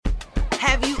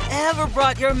Have you ever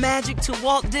brought your magic to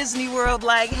Walt Disney World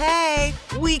like, hey,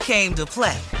 we came to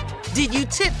play? Did you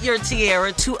tip your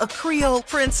tiara to a Creole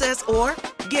princess or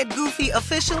get goofy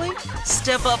officially?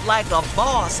 Step up like a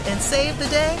boss and save the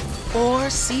day? Or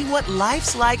see what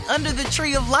life's like under the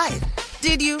tree of life?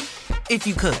 Did you? If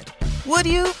you could. Would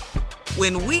you?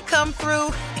 When we come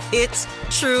through, it's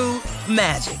true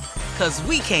magic. 'Cause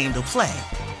we came to play.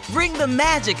 Bring the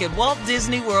magic at Walt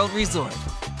Disney World Resort.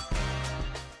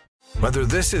 Whether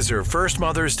this is her first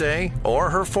Mother's Day or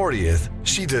her 40th,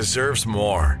 she deserves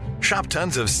more. Shop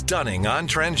tons of stunning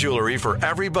on-trend jewelry for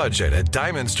every budget at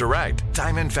Diamonds Direct.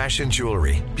 Diamond fashion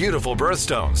jewelry, beautiful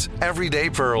birthstones,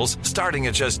 everyday pearls starting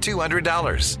at just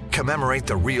 $200. Commemorate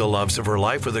the real loves of her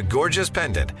life with a gorgeous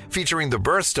pendant featuring the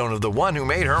birthstone of the one who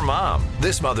made her mom.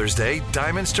 This Mother's Day,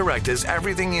 Diamonds Direct is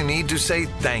everything you need to say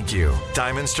thank you.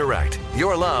 Diamonds Direct,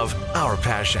 your love, our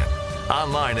passion.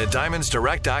 Online at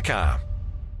diamondsdirect.com.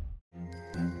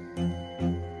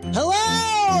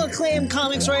 Hello, acclaimed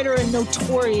comics writer and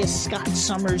notorious Scott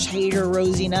Summers hater,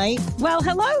 Rosie Knight. Well,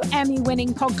 hello,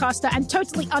 Emmy-winning podcaster and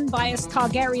totally unbiased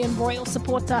Targaryen royal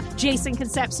supporter, Jason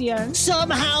Concepcion.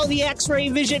 Somehow the X-Ray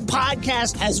Vision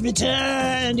podcast has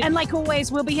returned. And like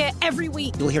always, we'll be here every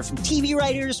week. You'll hear from TV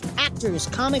writers, actors,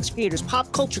 comics creators,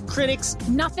 pop culture critics.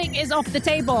 Nothing is off the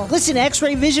table. Listen to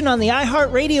X-Ray Vision on the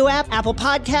iHeartRadio app, Apple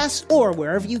Podcasts, or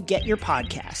wherever you get your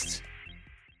podcasts.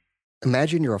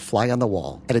 Imagine you're a fly on the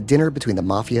wall at a dinner between the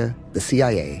Mafia, the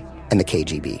CIA, and the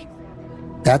KGB.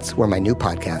 That's where my new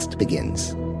podcast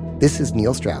begins. This is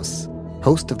Neil Strauss,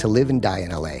 host of To Live and Die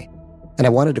in LA, and I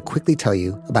wanted to quickly tell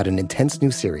you about an intense new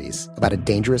series about a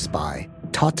dangerous spy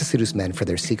taught to seduce men for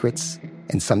their secrets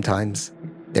and sometimes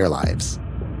their lives.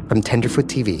 From Tenderfoot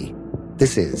TV,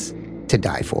 this is To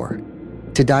Die For.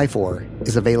 To Die For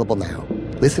is available now.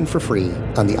 Listen for free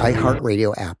on the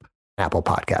iHeartRadio app, Apple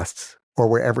Podcasts, or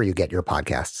wherever you get your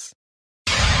podcasts.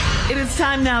 It is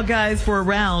time now, guys, for a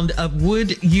round of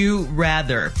Would You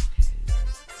Rather.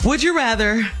 Would you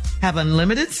rather have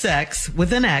unlimited sex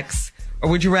with an ex, or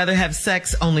would you rather have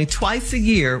sex only twice a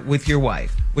year with your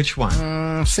wife? Which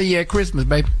one? See you at Christmas,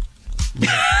 baby.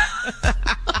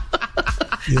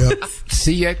 Yep.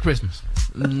 See you at Christmas.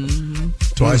 Mm-hmm.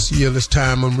 Twice a year, let's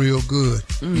time them real good.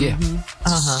 Mm-hmm. Yeah.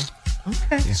 Uh-huh. Okay.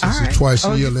 Yeah, since it's twice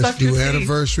a year, let's do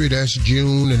anniversary, that's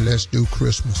June, and let's do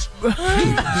Christmas. Keep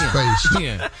space.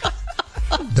 Yeah.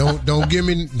 Don't give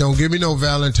me no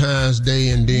Valentine's Day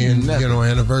and then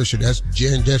anniversary.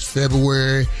 That's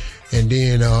February and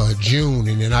then June,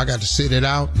 and then I got to sit it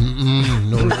out.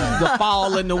 No. The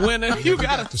fall and the winter, you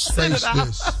got to space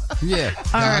this. Yeah.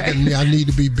 All right. I need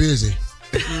to be busy.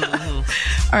 All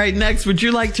right. Next, would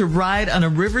you like to ride on a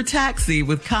river taxi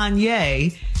with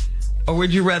Kanye? Or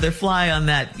would you rather fly on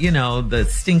that, the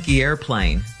stinky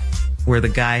airplane where the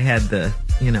guy had the,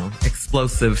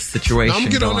 explosive situation? I'm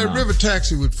going to get on that river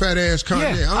taxi with fat ass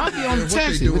Kanye. Yeah, I'll be on the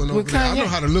taxi with Kanye. I know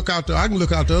how to look out I can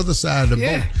look out the other side of the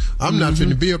boat. I'm not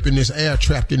finna be up in this air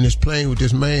trapped in this plane with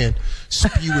this man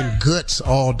spewing guts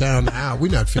all down the aisle.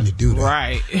 We're not finna do that.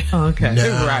 Right. Okay.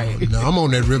 No, I'm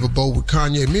on that river boat with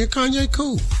Kanye. Me and Kanye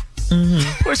cool.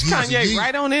 Mm-hmm. Push Kanye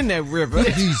right on in that river.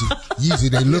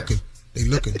 Yeezy, they looking. They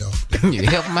looking, dog. You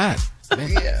help them out.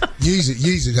 Yeah.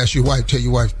 Yeezy, that's your wife. Tell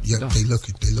your wife, yeah, they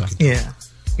looking. Yeah.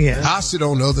 Yeah. I'll sit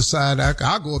on the other side.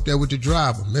 I'll go up there with the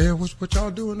driver. Man, what y'all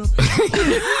doing up there?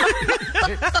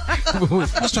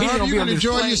 Mr. Hardy, you can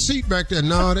enjoy your seat back there.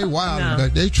 No, they wild. No.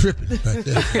 They tripping back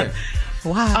there.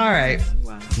 Wow. All right.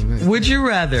 Wow. Would you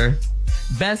rather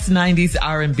best 90s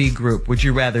R&B group? Would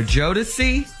you rather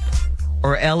Jodeci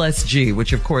or LSG,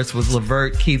 which of course was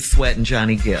Levert, Keith Sweat, and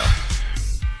Johnny Gill?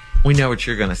 We know what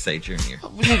you're going to say, Junior.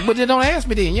 But they don't ask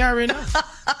me then. You already know.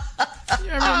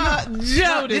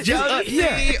 Jodeci.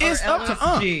 Yeah, it's up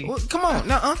to well, come on.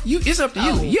 Now, it's up to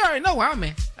you. You already know where I'm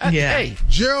at. Yeah. Hey.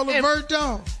 Gerald Levert,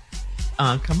 dog.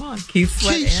 Come on. Keith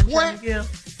Sweat and Johnny Gill.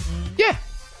 Yeah.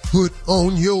 Put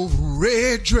on your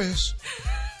red dress.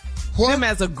 What? Them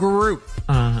as a group.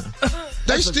 Uh-huh.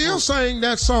 They still sing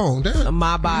that song.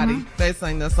 My Body. Mm-hmm. They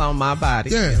sing that song, My Body.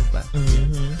 Yeah.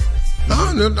 Mm-hmm.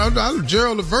 No,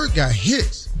 Gerald Levert got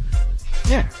hits.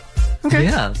 Yeah. Okay.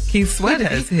 Yeah. Keith Sweat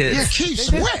has hits. Yeah, Keith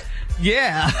Sweat.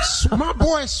 Yeah. My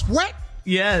boy Sweat.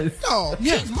 Yes. Oh,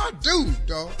 yeah. Keith, my dude,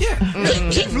 dog. Yeah.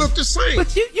 Keith looked the same.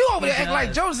 But you over there act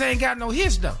like Jodeci ain't got no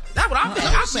hits, though. That's what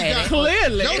I'm saying.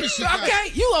 Clearly.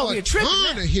 Okay, you over here tripping. A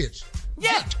ton of hits.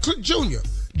 Yeah. Junior,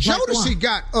 Jodeci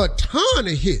got a ton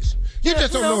of hits. You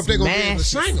just don't know if they're going to be able to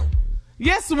sing them.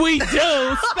 Yes, we do.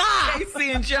 Stop.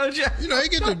 Casey and JoJo. They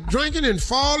get to drinking and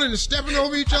falling and stepping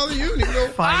over each other. You don't even know.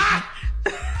 Fighting.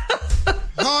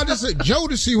 Hard to say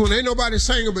Jodeci when ain't nobody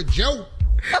singing but Joe.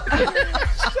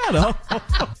 Shut up.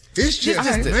 It's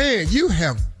just, man, you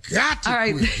have got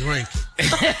to quit drinking.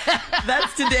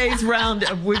 That's today's round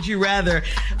of Would You Rather.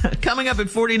 Coming up at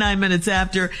 49 minutes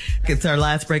after, it's our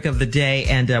last break of the day,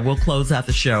 and we'll close out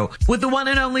the show with the one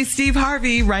and only Steve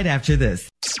Harvey right after this.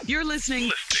 You're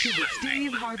listening to the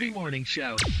Steve Harvey Morning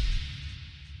Show.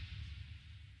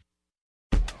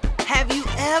 Have you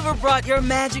ever brought your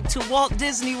magic to Walt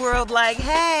Disney World like,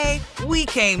 hey, we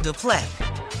came to play?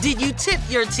 Did you tip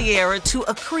your tiara to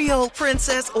a Creole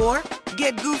princess or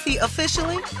get goofy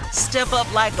officially? Step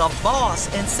up like a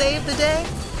boss and save the day?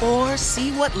 Or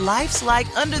see what life's like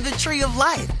under the tree of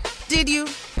life? Did you?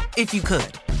 If you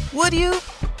could. Would you?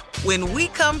 When we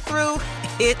come through,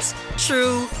 it's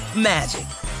true magic.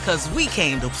 'Cause we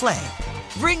came to play.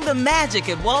 Bring the magic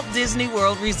at Walt Disney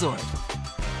World Resort.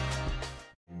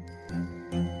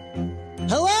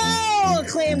 Hello,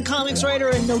 acclaimed comics writer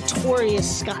and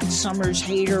notorious Scott Summers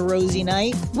hater, Rosie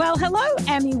Knight. Well, hello,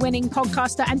 Emmy-winning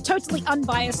podcaster and totally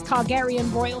unbiased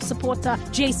Targaryen royal supporter,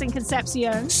 Jason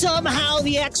Concepcion. Somehow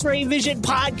the X-Ray Vision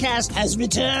podcast has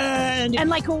returned. And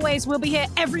like always, we'll be here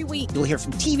every week. You'll hear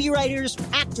from TV writers,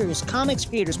 actors, comics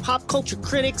creators, pop culture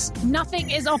critics. Nothing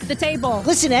is off the table.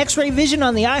 Listen to X-Ray Vision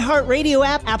on the iHeartRadio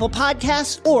app, Apple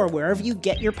Podcasts, or wherever you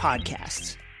get your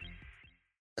podcasts.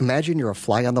 Imagine you're a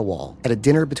fly on the wall at a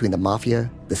dinner between the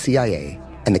Mafia, the CIA,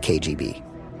 and the KGB.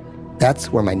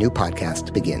 That's where my new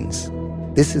podcast begins.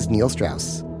 This is Neil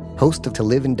Strauss, host of To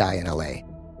Live and Die in LA,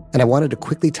 and I wanted to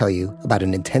quickly tell you about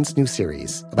an intense new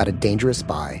series about a dangerous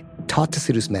spy taught to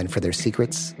seduce men for their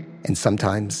secrets and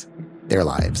sometimes their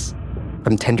lives.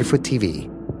 From Tenderfoot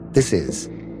TV, this is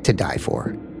To Die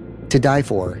For. To Die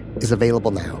For is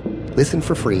available now. Listen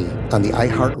for free on the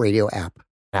iHeartRadio app,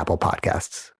 Apple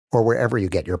Podcasts, or wherever you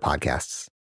get your podcasts.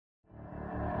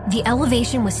 The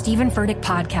Elevation with Stephen Furtick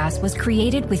podcast was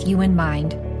created with you in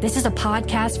mind. This is a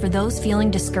podcast for those feeling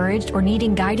discouraged or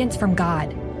needing guidance from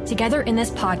God. Together in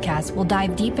this podcast, we'll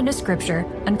dive deep into Scripture,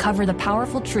 uncover the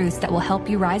powerful truths that will help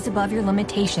you rise above your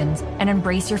limitations and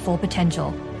embrace your full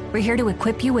potential. We're here to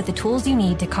equip you with the tools you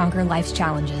need to conquer life's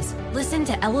challenges. Listen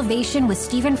to Elevation with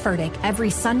Stephen Furtick every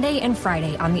Sunday and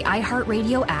Friday on the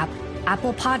iHeartRadio app,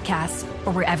 Apple Podcasts,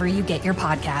 or wherever you get your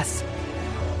podcasts.